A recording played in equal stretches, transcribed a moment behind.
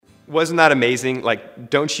Wasn't that amazing? Like,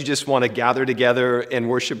 don't you just want to gather together and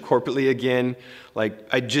worship corporately again? Like,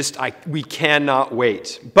 we cannot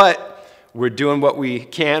wait. But we're doing what we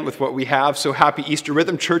can with what we have. So happy Easter.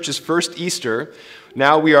 Rhythm Church's first Easter.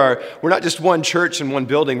 Now we're not just one church in one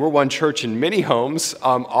building. We're one church in many homes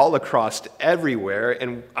all across everywhere.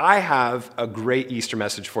 And I have a great Easter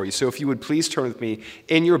message for you. So if you would please turn with me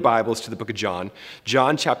in your Bibles to the book of John.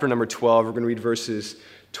 John chapter number 12. We're going to read verses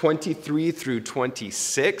 23 through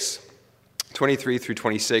 26. 23 through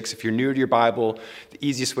 26. If you're new to your Bible, the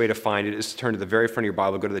easiest way to find it is to turn to the very front of your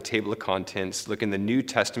Bible, go to the table of contents, look in the New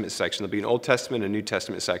Testament section. There'll be an Old Testament and a New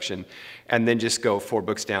Testament section, and then just go 4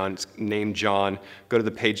 books down, name John, go to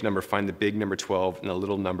the page number, find the big number 12 and the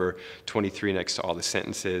little number 23 next to all the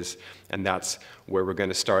sentences, and that's where we're going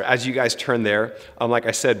to start. As you guys turn there, like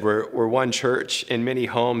I said, we're one church in many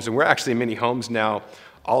homes, and we're actually in many homes now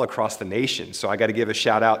all across the nation. So I got to give a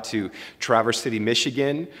shout out to Traverse City,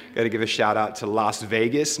 Michigan. Got to give a shout out to Las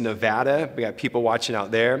Vegas, Nevada. We got people watching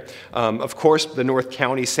out there. Of course, the North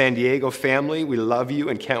County, San Diego family. We love you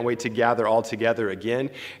and can't wait to gather all together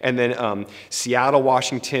again. And then Seattle,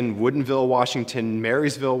 Washington, Woodinville, Washington,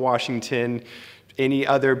 Marysville, Washington, any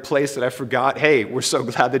other place that I forgot. Hey, we're so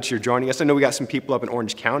glad that you're joining us. I know we got some people up in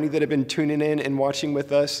Orange County that have been tuning in and watching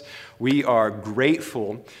with us. We are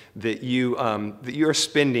grateful that you are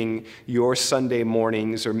spending your Sunday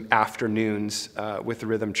mornings or afternoons with the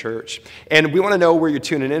Rhythm Church. And we want to know where you're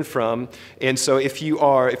tuning in from. And so if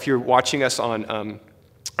you're watching us on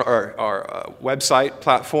our website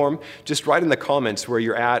platform, just write in the comments where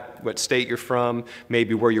you're at, what state you're from,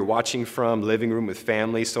 maybe where you're watching from, living room with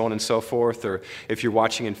family, so on and so forth. Or if you're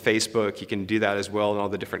watching in Facebook, you can do that as well in all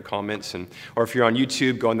the different comments. Or if you're on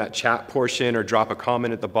YouTube, go in that chat portion or drop a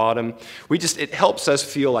comment at the bottom. It helps us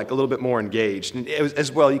feel like a little bit more engaged. And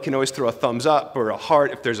as well, you can always throw a thumbs up or a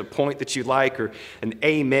heart if there's a point that you like, or an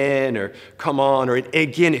amen, or come on. Or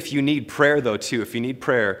again, if you need prayer though too, if you need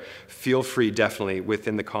prayer, feel free definitely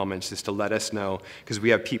within the comments just to let us know, because we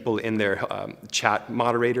have people in there, chat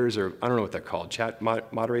moderators, or I don't know what they're called,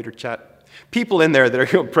 people in there that are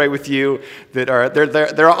going to pray with you,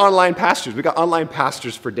 they're online pastors. We got online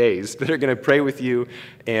pastors for days that are going to pray with you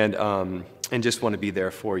and just want to be there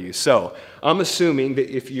for you. So I'm assuming that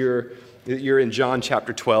if you're in John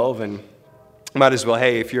chapter 12, and might as well,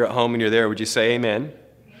 hey, if you're at home and you're there, would you say amen?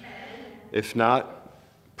 Amen. If not,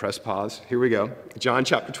 press pause. Here we go. John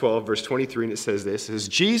chapter 12, verse 23, and it says this. It says,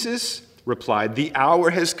 Jesus replied, "The hour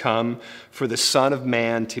has come for the Son of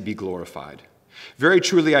Man to be glorified. Very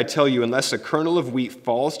truly I tell you, unless a kernel of wheat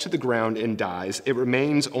falls to the ground and dies, it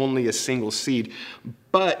remains only a single seed.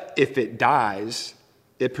 But if it dies,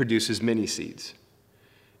 it produces many seeds.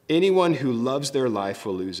 Anyone who loves their life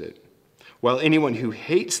will lose it, while anyone who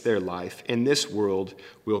hates their life in this world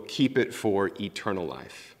will keep it for eternal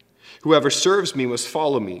life. Whoever serves me must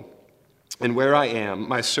follow me, and where I am,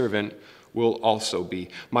 my servant will also be.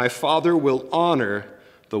 My Father will honor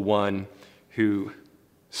the one who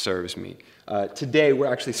serves me." Today,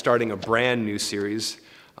 we're actually starting a brand new series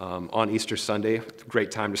on Easter Sunday. It's a great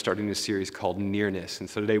time to start a new series called Nearness. And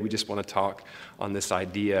so today, we just want to talk on this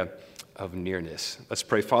idea of nearness. Let's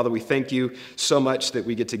pray. Father, we thank you so much that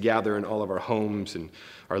we get to gather in all of our homes and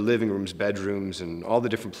our living rooms, bedrooms, and all the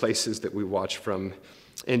different places that we watch from.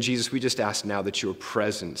 And Jesus, we just ask now that your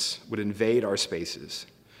presence would invade our spaces.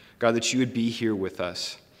 God, that you would be here with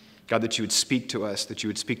us. God, that you would speak to us, that you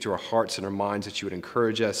would speak to our hearts and our minds, that you would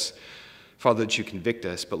encourage us. Father, that you convict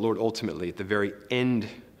us. But Lord, ultimately, at the very end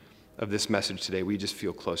of this message today, we just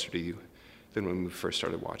feel closer to you than when we first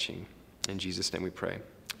started watching. In Jesus' name we pray.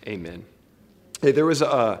 Amen. Hey, there was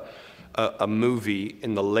a movie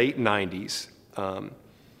in the late 90s,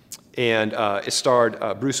 and it starred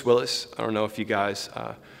Bruce Willis. I don't know if you guys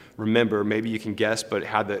remember. Maybe you can guess, but it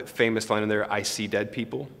had the famous line in there, "I see dead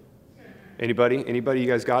people." Anybody? You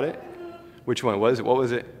guys got it? Which one was it? What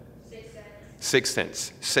was it? Sixth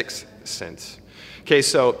Sense. Sixth Sense. Okay,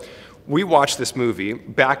 so we watched this movie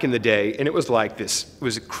back in the day, and it was like this. It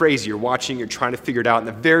was crazy. You're watching, you're trying to figure it out. In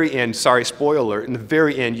the very end, sorry, spoiler alert, in the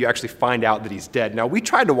very end, you actually find out that he's dead. Now, we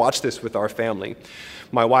tried to watch this with our family.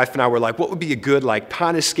 My wife and I were like, what would be a good,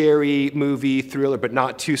 kind of scary movie, thriller, but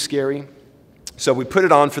not too scary? So we put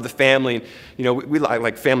it on for the family. And, we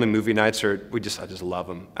like family movie nights, I just love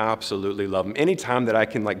them. Absolutely love them. Anytime that I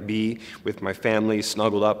can be with my family,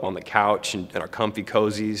 snuggled up on the couch and our comfy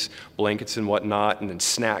cozies, blankets and whatnot, and then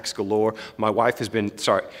snacks galore. My wife has been,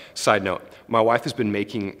 side note, my wife has been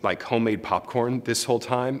making homemade popcorn this whole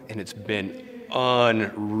time, and it's been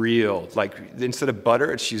unreal. Instead of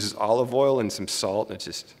butter, she uses olive oil and some salt, and it's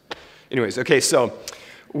just, anyways, okay, so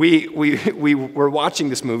we were watching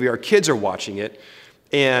this movie. Our kids are watching it,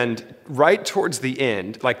 And right towards the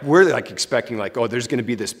end, like we're like expecting like, oh, there's going to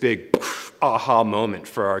be this big aha moment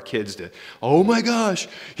for our kids to, oh my gosh,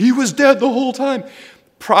 he was dead the whole time.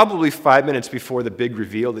 Probably 5 minutes before the big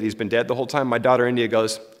reveal that he's been dead the whole time, my daughter India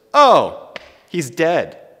goes, oh, he's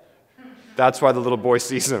dead. That's why the little boy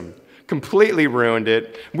sees him. Completely ruined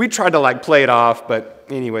it. We tried to like play it off, but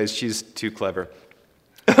anyways, she's too clever.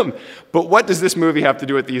 But what does this movie have to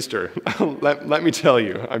do with Easter? Let me tell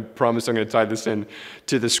you. I promise I'm going to tie this in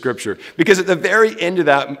to the scripture. Because at the very end of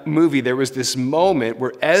that movie, there was this moment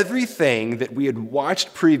where everything that we had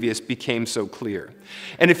watched previous became so clear.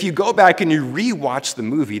 And if you go back and you rewatch the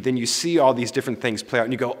movie, then you see all these different things play out,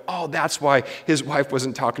 and you go, oh, that's why his wife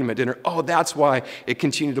wasn't talking to him at dinner. Oh, that's why it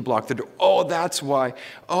continued to block the door. Oh, that's why.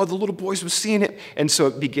 Oh, the little boys were seeing it. And so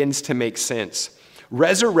it begins to make sense.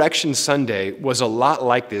 Resurrection Sunday was a lot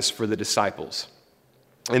like this for the disciples.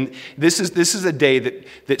 And this is a day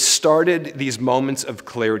that started these moments of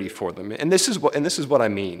clarity for them. And this is what I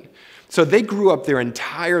mean. So they grew up their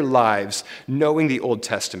entire lives knowing the Old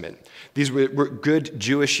Testament. These were good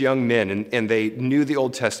Jewish young men, and they knew the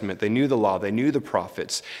Old Testament. They knew the law. They knew the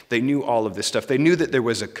prophets. They knew all of this stuff. They knew that there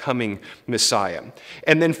was a coming Messiah.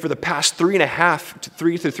 And then for the past 3 to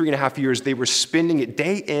 3.5 years, they were spending it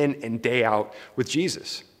day in and day out with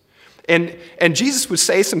Jesus. And Jesus would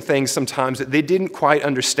say some things sometimes that they didn't quite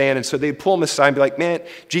understand, and so they'd pull him aside and be like, man,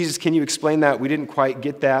 Jesus, can you explain that? We didn't quite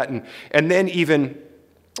get that. And then even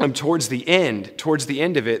towards the end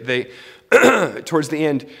of it,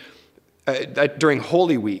 during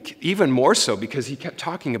Holy Week, even more so, because he kept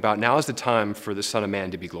talking about now is the time for the Son of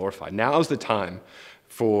Man to be glorified. Now is the time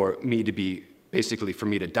for me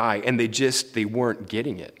to die. And they weren't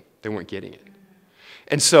getting it. They weren't getting it.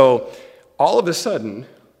 And so all of a sudden,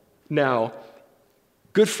 now,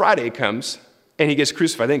 Good Friday comes and he gets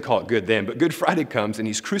crucified. They didn't call it good then, but Good Friday comes and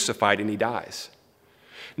he's crucified and he dies.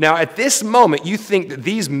 Now, at this moment, you think that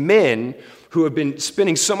these men who have been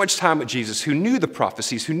spending so much time with Jesus, who knew the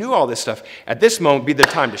prophecies, who knew all this stuff, at this moment be the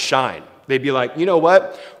time to shine. They'd be like, you know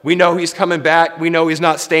what? We know he's coming back. We know he's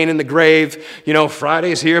not staying in the grave. You know,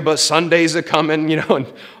 Friday's here, but Sundays are coming, you know,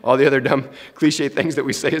 and all the other dumb cliche things that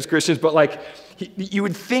we say as Christians. But like, you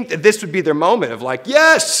would think that this would be their moment of like,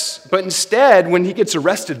 yes! But instead, when he gets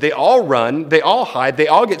arrested, they all run, they all hide, they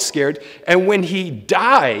all get scared. And when he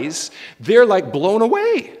dies, they're like blown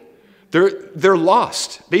away. They're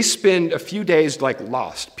lost. They spend a few days like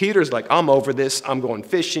lost. Peter's like, I'm over this. I'm going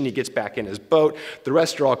fishing. He gets back in his boat. The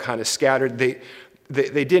rest are all kind of scattered. They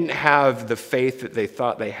didn't have the faith that they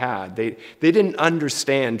thought they had. They didn't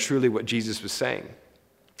understand truly what Jesus was saying.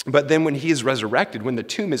 But then when he is resurrected, when the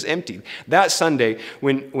tomb is empty, that Sunday,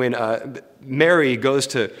 when Mary goes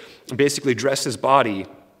to basically dress his body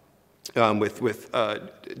with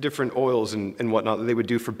different oils and whatnot that they would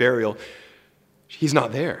do for burial, he's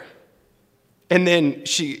not there. And then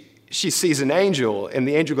she sees an angel, and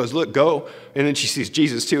the angel goes, look, go. And then she sees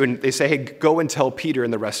Jesus too, and they say, hey, go and tell Peter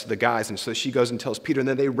and the rest of the guys. And so she goes and tells Peter, and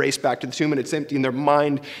then they race back to the tomb, and it's empty, and their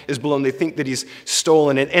mind is blown. They think that he's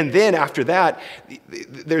stolen it. And then after that,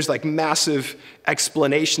 there's like massive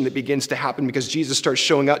explanation that begins to happen because Jesus starts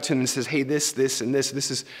showing up to them and says, hey, this, and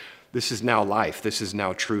this is now life. This is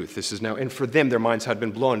now truth. This is now, and for them, their minds had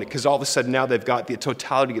been blown because all of a sudden now they've got the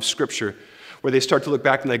totality of Scripture where they start to look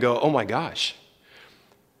back and they go, oh my gosh,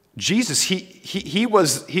 Jesus, he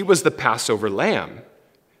was the Passover lamb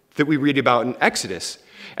that we read about in Exodus.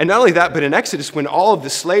 And not only that, but in Exodus, when all of the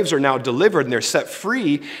slaves are now delivered and they're set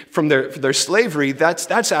free from their slavery,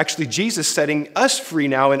 that's actually Jesus setting us free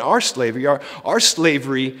now in our slavery, our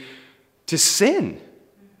slavery to sin.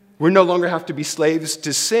 We no longer have to be slaves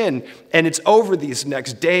to sin. And it's over these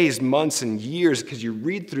next days, months, and years, because you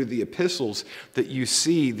read through the epistles, that you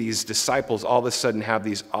see these disciples all of a sudden have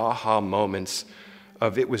these aha moments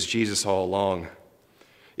of it was Jesus all along.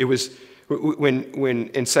 It was when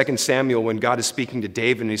in 2 Samuel, when God is speaking to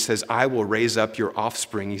David and he says, I will raise up your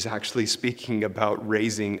offspring, he's actually speaking about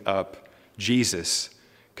raising up Jesus,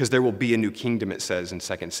 because there will be a new kingdom, it says in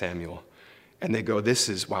 2 Samuel. And they go,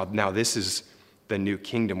 now this is the new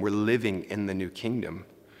kingdom. We're living in the new kingdom.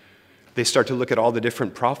 They start to look at all the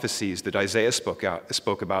different prophecies that Isaiah spoke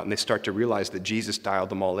about, and they start to realize that Jesus dialed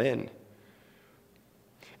them all in.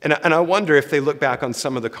 And I wonder if they look back on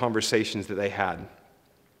some of the conversations that they had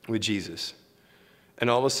with Jesus and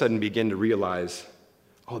all of a sudden begin to realize,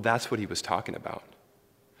 oh, that's what he was talking about.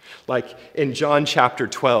 Like in John chapter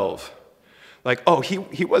 12, like, oh,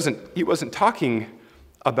 he wasn't talking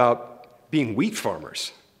about being wheat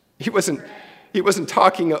farmers. He wasn't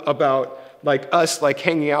talking about like us like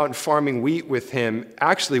hanging out and farming wheat with him.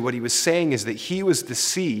 Actually, what he was saying is that he was the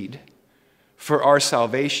seed for our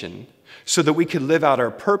salvation, so that we could live out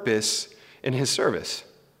our purpose in his service.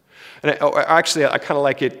 And I kind of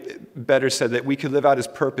like it better said that we could live out our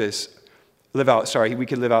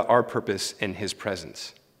purpose in his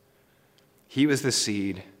presence. He was the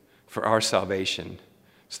seed for our salvation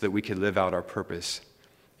so that we could live out our purpose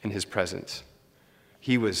in his presence.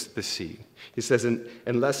 He was the seed. He says,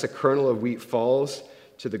 unless a kernel of wheat falls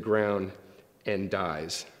to the ground and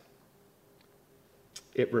dies,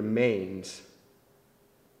 it remains.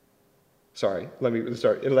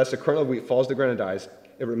 Unless a kernel of wheat falls to the ground and dies,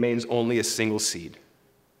 it remains only a single seed.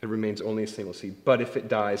 It remains only a single seed. But if it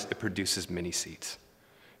dies, it produces many seeds.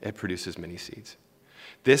 It produces many seeds.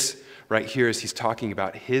 This right here is he's talking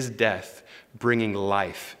about his death bringing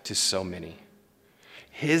life to so many.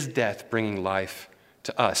 His death bringing life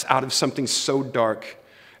to us out of something so dark,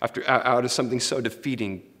 out of something so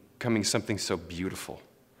defeating, coming something so beautiful.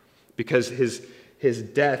 Because his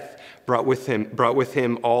death brought with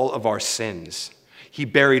him all of our sins. He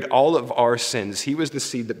buried all of our sins. He was the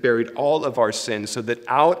seed that buried all of our sins, so that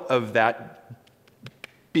out of that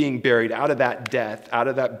being buried, out of that death, out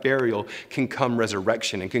of that burial, can come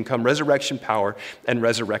resurrection, and can come resurrection power and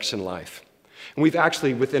resurrection life. And we've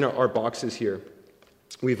actually, within our boxes here,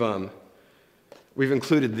 we've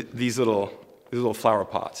included these little flower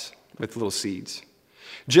pots with little seeds,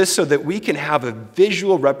 just so that we can have a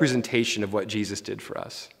visual representation of what Jesus did for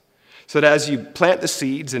us. So that as you plant the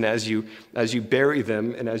seeds and as you bury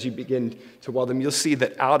them and as you begin to water them, you'll see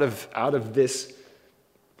that out of this,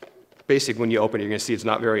 basically when you open it, you're going to see it's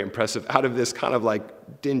not very impressive. Out of this kind of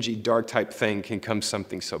like dingy, dark type thing can come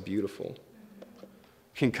something so beautiful.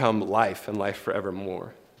 Can come life and life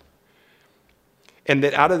forevermore. And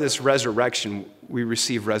that out of this resurrection, we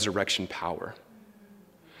receive resurrection power.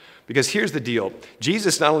 Because here's the deal.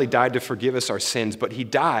 Jesus not only died to forgive us our sins, but he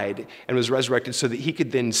died and was resurrected so that he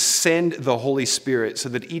could then send the Holy Spirit so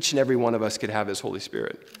that each and every one of us could have his Holy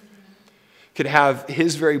Spirit. Could have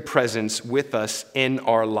his very presence with us in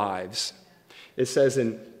our lives. It says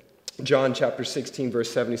in John chapter 16, verse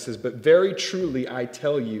 7, he says, "But very truly I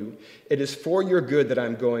tell you, it is for your good that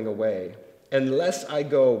I'm going away. Unless I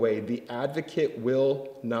go away, the advocate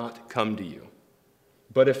will not come to you.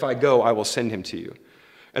 But if I go, I will send him to you."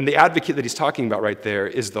 And the advocate that he's talking about right there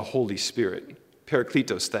is the Holy Spirit,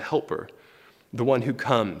 Parakletos, the helper, the one who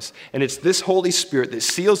comes. And it's this Holy Spirit that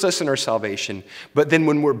seals us in our salvation. But then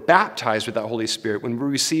when we're baptized with that Holy Spirit, when we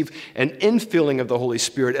receive an infilling of the Holy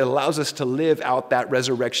Spirit, it allows us to live out that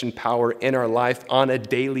resurrection power in our life on a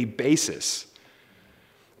daily basis.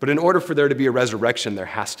 But in order for there to be a resurrection, there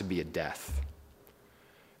has to be a death.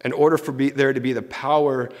 In order for there to be the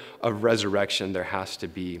power of resurrection, there has to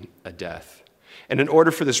be a death. And in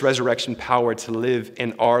order for this resurrection power to live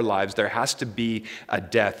in our lives, there has to be a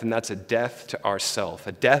death, and that's a death to ourself,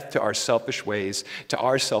 a death to our selfish ways, to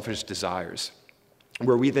our selfish desires,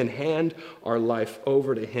 where we then hand our life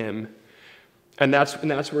over to him. And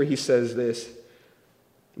that's where he says this,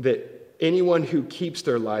 that anyone who keeps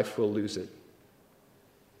their life will lose it.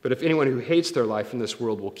 But if anyone who hates their life in this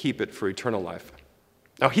world will keep it for eternal life.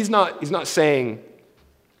 Now, he's not saying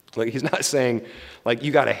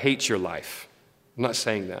you got to hate your life. I'm not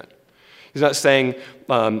saying that. He's not saying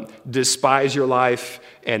despise your life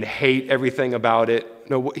and hate everything about it.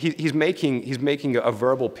 No, he's making a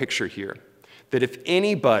verbal picture here that if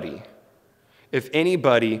anybody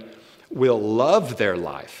will love their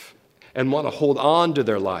life and want to hold on to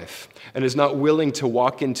their life and is not willing to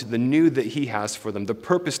walk into the new that he has for them, the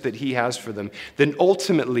purpose that he has for them, then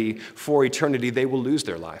ultimately for eternity they will lose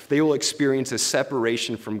their life. They will experience a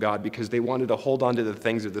separation from God because they wanted to hold on to the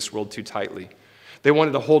things of this world too tightly. They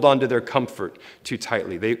wanted to hold on to their comfort too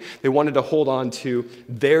tightly. They wanted to hold on to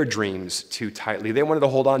their dreams too tightly. They wanted to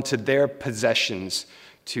hold on to their possessions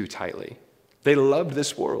too tightly. They loved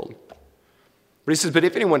this world. But he says, but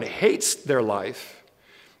if anyone hates their life,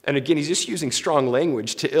 and again, he's just using strong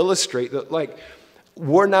language to illustrate that,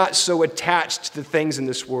 we're not so attached to the things in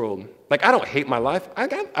this world. I don't hate my life. I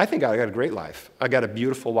think I got a great life. I got a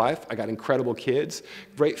beautiful wife. I got incredible kids,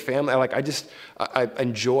 great family. I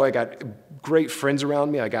enjoy. I got great friends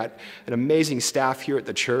around me. I got an amazing staff here at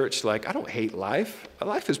the church. I don't hate life. My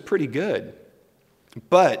life is pretty good.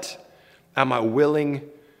 But am I willing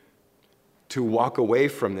to walk away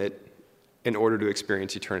from it in order to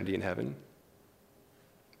experience eternity in heaven?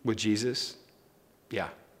 With Jesus? Yeah.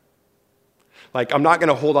 I'm not going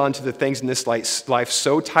to hold on to the things in this life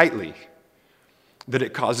so tightly that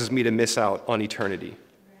it causes me to miss out on eternity.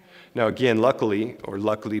 Now, again, luckily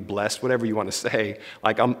blessed, whatever you want to say,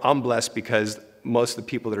 I'm blessed because most of the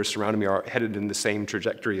people that are surrounding me are headed in the same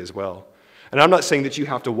trajectory as well. And I'm not saying that you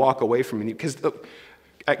have to walk away from it, because,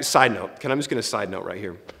 side note, I'm just going to side note right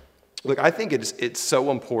here. Look, I think it's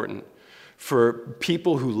so important for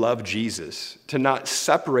people who love Jesus to not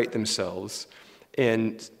separate themselves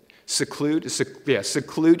and seclude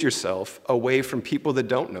yourself away from people that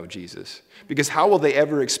don't know Jesus. Because how will they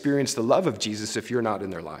ever experience the love of Jesus if you're not in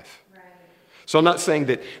their life? Right. So I'm not saying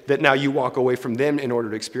that now you walk away from them in order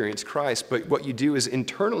to experience Christ, but what you do is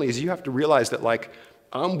internally is you have to realize that, like,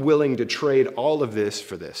 I'm willing to trade all of this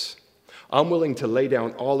for this. I'm willing to lay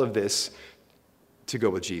down all of this to go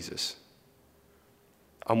with Jesus.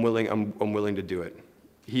 I'm willing to do it.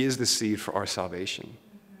 He is the seed for our salvation.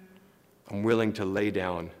 I'm willing to lay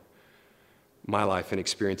down my life and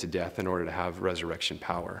experience a death in order to have resurrection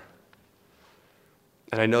power.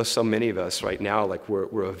 And I know so many of us right now, like,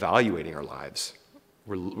 we're evaluating our lives.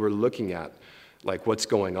 We're looking at, like, what's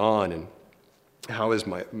going on and how is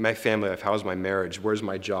my family life, how is my marriage, where's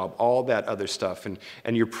my job, all that other stuff. And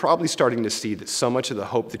you're probably starting to see that so much of the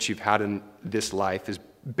hope that you've had in this life is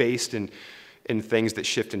based in things that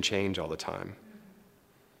shift and change all the time.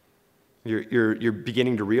 You're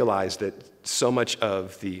beginning to realize that so much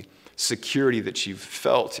of the security that you've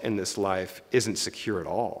felt in this life isn't secure at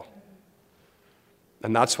all.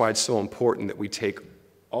 And that's why it's so important that we take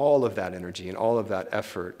all of that energy and all of that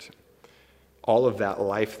effort, all of that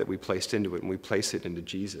life that we placed into it, and we place it into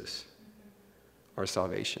Jesus, our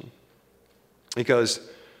salvation. Because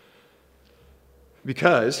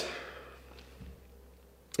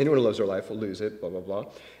anyone who loves their life will lose it, blah, blah, blah.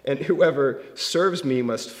 And whoever serves me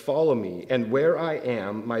must follow me, and where I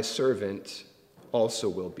am, my servant also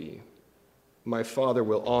will be. My Father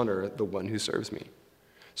will honor the one who serves me.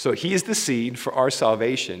 So he is the seed for our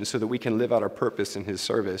salvation so that we can live out our purpose in his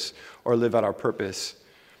service or live out our purpose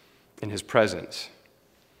in his presence.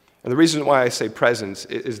 And the reason why I say presence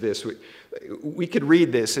is this. We could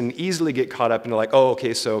read this and easily get caught up into, like, oh,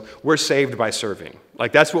 okay, so we're saved by serving.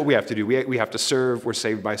 Like, that's what we have to do. We have to serve. We're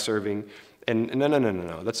saved by serving. And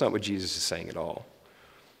no. That's not what Jesus is saying at all.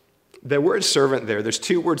 The word servant there's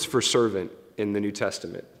two words for servant in the New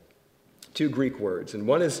Testament. Two Greek words. And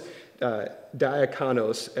one is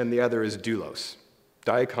diakonos, and the other is doulos.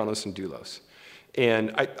 Diakonos and doulos.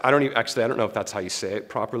 And I don't know if that's how you say it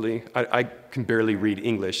properly. I can barely read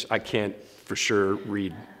English. I can't for sure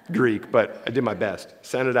read Greek, but I did my best.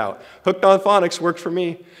 Sent it out. Hooked on Phonics worked for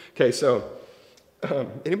me. Okay, so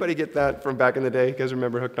anybody get that from back in the day? You guys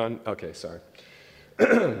remember Hooked on? Okay, sorry.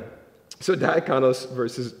 So diakonos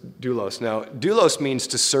versus doulos. Now, doulos means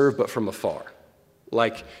to serve but from afar.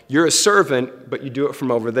 Like, you're a servant, but you do it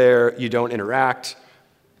from over there. You don't interact.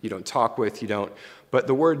 You don't talk with. You don't. But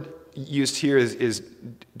the word used here is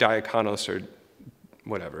diakonos, or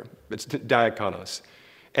whatever. It's diakonos.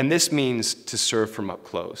 And this means to serve from up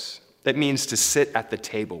close. That means to sit at the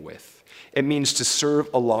table with. It means to serve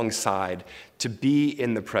alongside, to be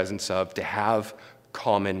in the presence of, to have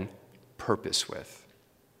common purpose with.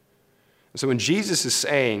 So when Jesus is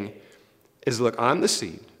saying, look, I'm the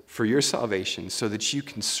seed for your salvation so that you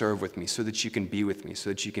can serve with me, so that you can be with me, so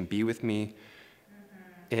that you can be with me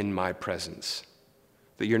in my presence.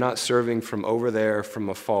 That you're not serving from over there, from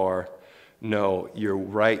afar. No, you're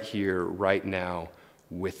right here, right now,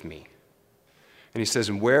 with me. And he says,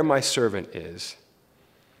 and where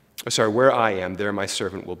I am, there my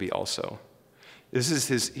servant will be also.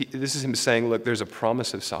 This is him saying, look, there's a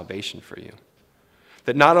promise of salvation for you.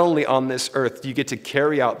 That not only on this earth do you get to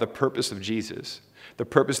carry out the purpose of Jesus, the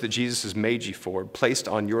purpose that Jesus has made you for, placed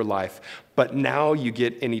on your life, but now you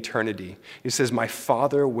get in eternity. He says, my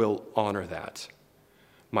Father will honor that.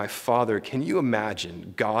 My Father, can you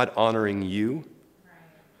imagine God honoring you?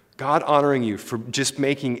 God honoring you for just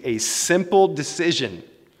making a simple decision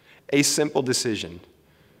to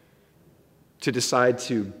decide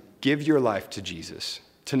to give your life to Jesus,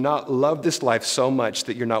 to not love this life so much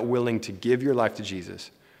that you're not willing to give your life to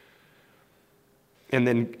Jesus, and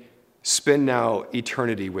then spend now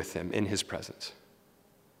eternity with him in his presence.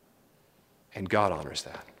 And God honors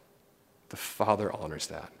that. The Father honors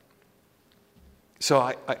that.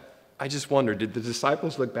 So I just wonder, did the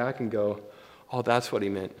disciples look back and go, oh, that's what he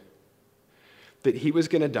meant? That he was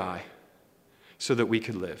going to die so that we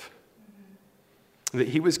could live. That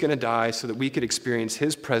he was going to die so that we could experience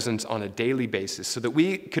his presence on a daily basis, so that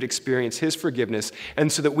we could experience his forgiveness,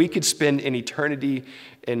 and so that we could spend an eternity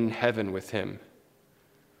in heaven with him.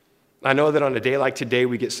 I know that on a day like today,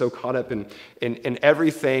 we get so caught up in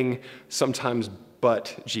everything sometimes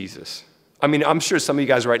but Jesus. I mean, I'm sure some of you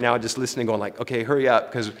guys right now are just listening going like, okay, hurry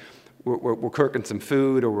up, because we're cooking some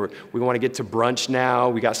food, or we want to get to brunch now.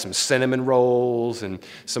 We got some cinnamon rolls and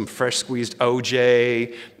some fresh squeezed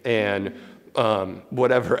OJ and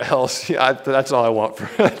whatever else. Yeah, that's all I want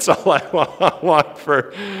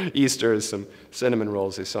for Easter is some cinnamon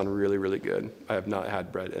rolls. They sound really, really good. I have not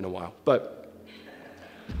had bread in a while. But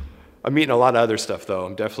I'm eating a lot of other stuff, though.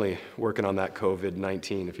 I'm definitely working on that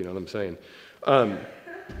COVID-19, if you know what I'm saying.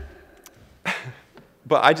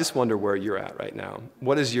 But I just wonder where you're at right now.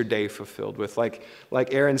 What is your day fulfilled with? Like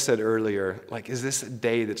Aaron said earlier, is this a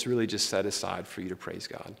day that's really just set aside for you to praise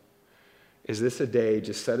God? Is this a day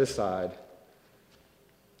just set aside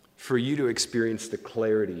for you to experience the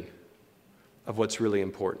clarity of what's really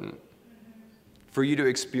important? For you to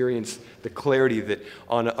experience the clarity that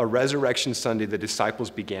on a Resurrection Sunday the disciples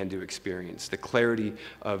began to experience, the clarity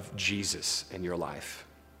of Jesus in your life.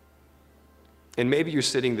 And maybe you're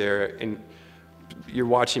sitting there and you're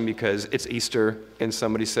watching because it's Easter and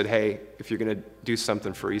somebody said, hey, if you're going to do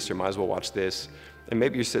something for Easter, might as well watch this. And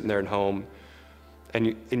maybe you're sitting there at home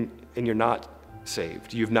and you're not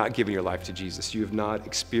saved. You've not given your life to Jesus. You have not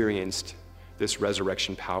experienced this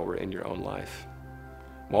resurrection power in your own life.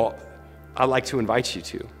 Well, I'd like to invite you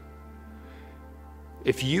to.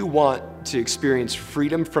 If you want to experience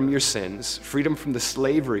freedom from your sins, freedom from the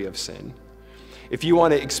slavery of sin, if you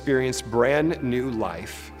want to experience brand new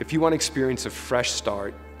life, if you want to experience a fresh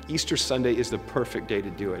start, Easter Sunday is the perfect day to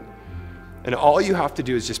do it. And all you have to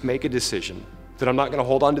do is just make a decision that I'm not going to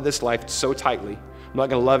hold on to this life so tightly. I'm not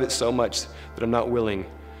going to love it so much that I'm not willing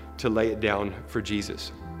to lay it down for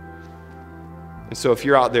Jesus. And so if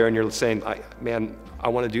you're out there and you're saying, man, I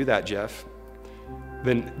want to do that, Jeff,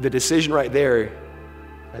 then the decision right there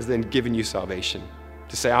has then given you salvation.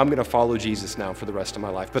 To say, I'm going to follow Jesus now for the rest of my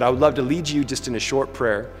life. But I would love to lead you just in a short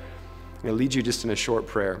prayer.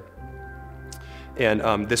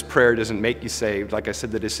 And this prayer doesn't make you saved. Like I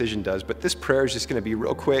said, the decision does. But this prayer is just going to be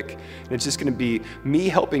real quick. And it's just going to be me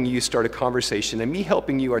helping you start a conversation and me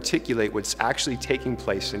helping you articulate what's actually taking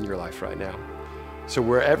place in your life right now. So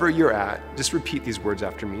wherever you're at, just repeat these words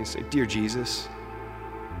after me and say, Dear Jesus,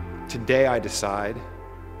 today I decide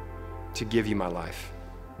to give you my life.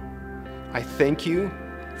 I thank you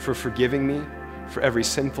for forgiving me for every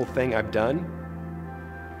sinful thing I've done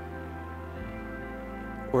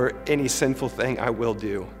or any sinful thing I will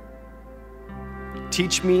do.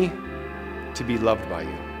 Teach me to be loved by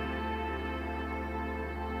you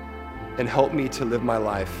and help me to live my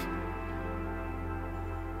life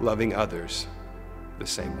loving others the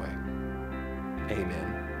same way.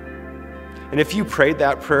 Amen. And if you prayed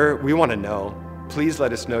that prayer, we want to know. Please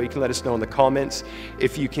let us know. You can let us know in the comments.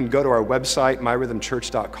 If you can go to our website,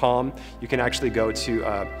 myrhythmchurch.com, you can actually go to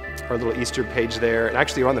our little Easter page there. And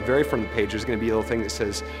actually, on the very front of the page, there's going to be a little thing that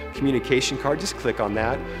says communication card. Just click on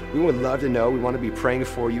that. We would love to know. We want to be praying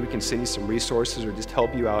for you. We can send you some resources or just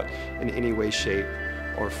help you out in any way, shape,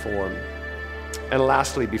 or form. And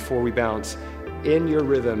lastly, before we bounce, in your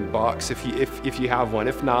rhythm box, if you have one.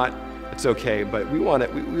 If not, it's okay. But we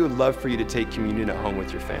would love for you to take communion at home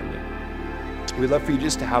with your family. We'd love for you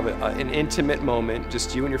just to have an intimate moment,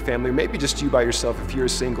 just you and your family, or maybe just you by yourself if you're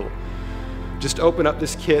single. Just open up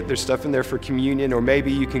this kit. There's stuff in there for communion, or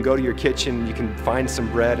maybe you can go to your kitchen. You can find some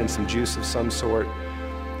bread and some juice of some sort.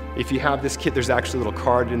 If you have this kit, there's actually a little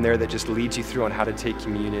card in there that just leads you through on how to take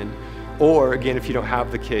communion. Or again, if you don't have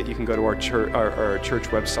the kit, you can go to our church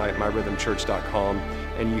website, myrhythmchurch.com,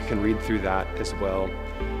 and you can read through that as well.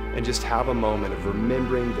 And just have a moment of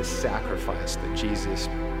remembering the sacrifice that Jesus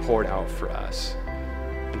poured out for us.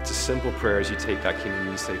 It's a simple prayer as you take that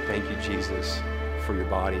communion. You say, thank you, Jesus, for your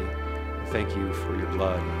body. Thank you for your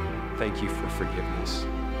blood. Thank you for forgiveness.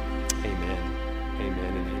 Amen.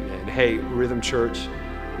 Amen and amen. Hey, Rhythm Church,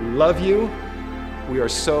 love you. We are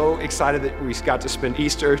so excited that we got to spend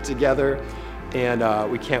Easter together. And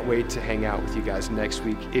we can't wait to hang out with you guys next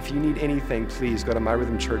week. If you need anything, please go to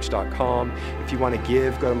myrhythmchurch.com. If you want to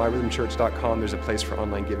give, go to myrhythmchurch.com. There's a place for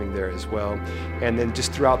online giving there as well. And then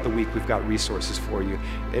just throughout the week, we've got resources for you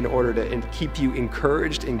in order to keep you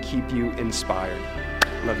encouraged and keep you inspired.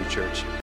 Love you, church.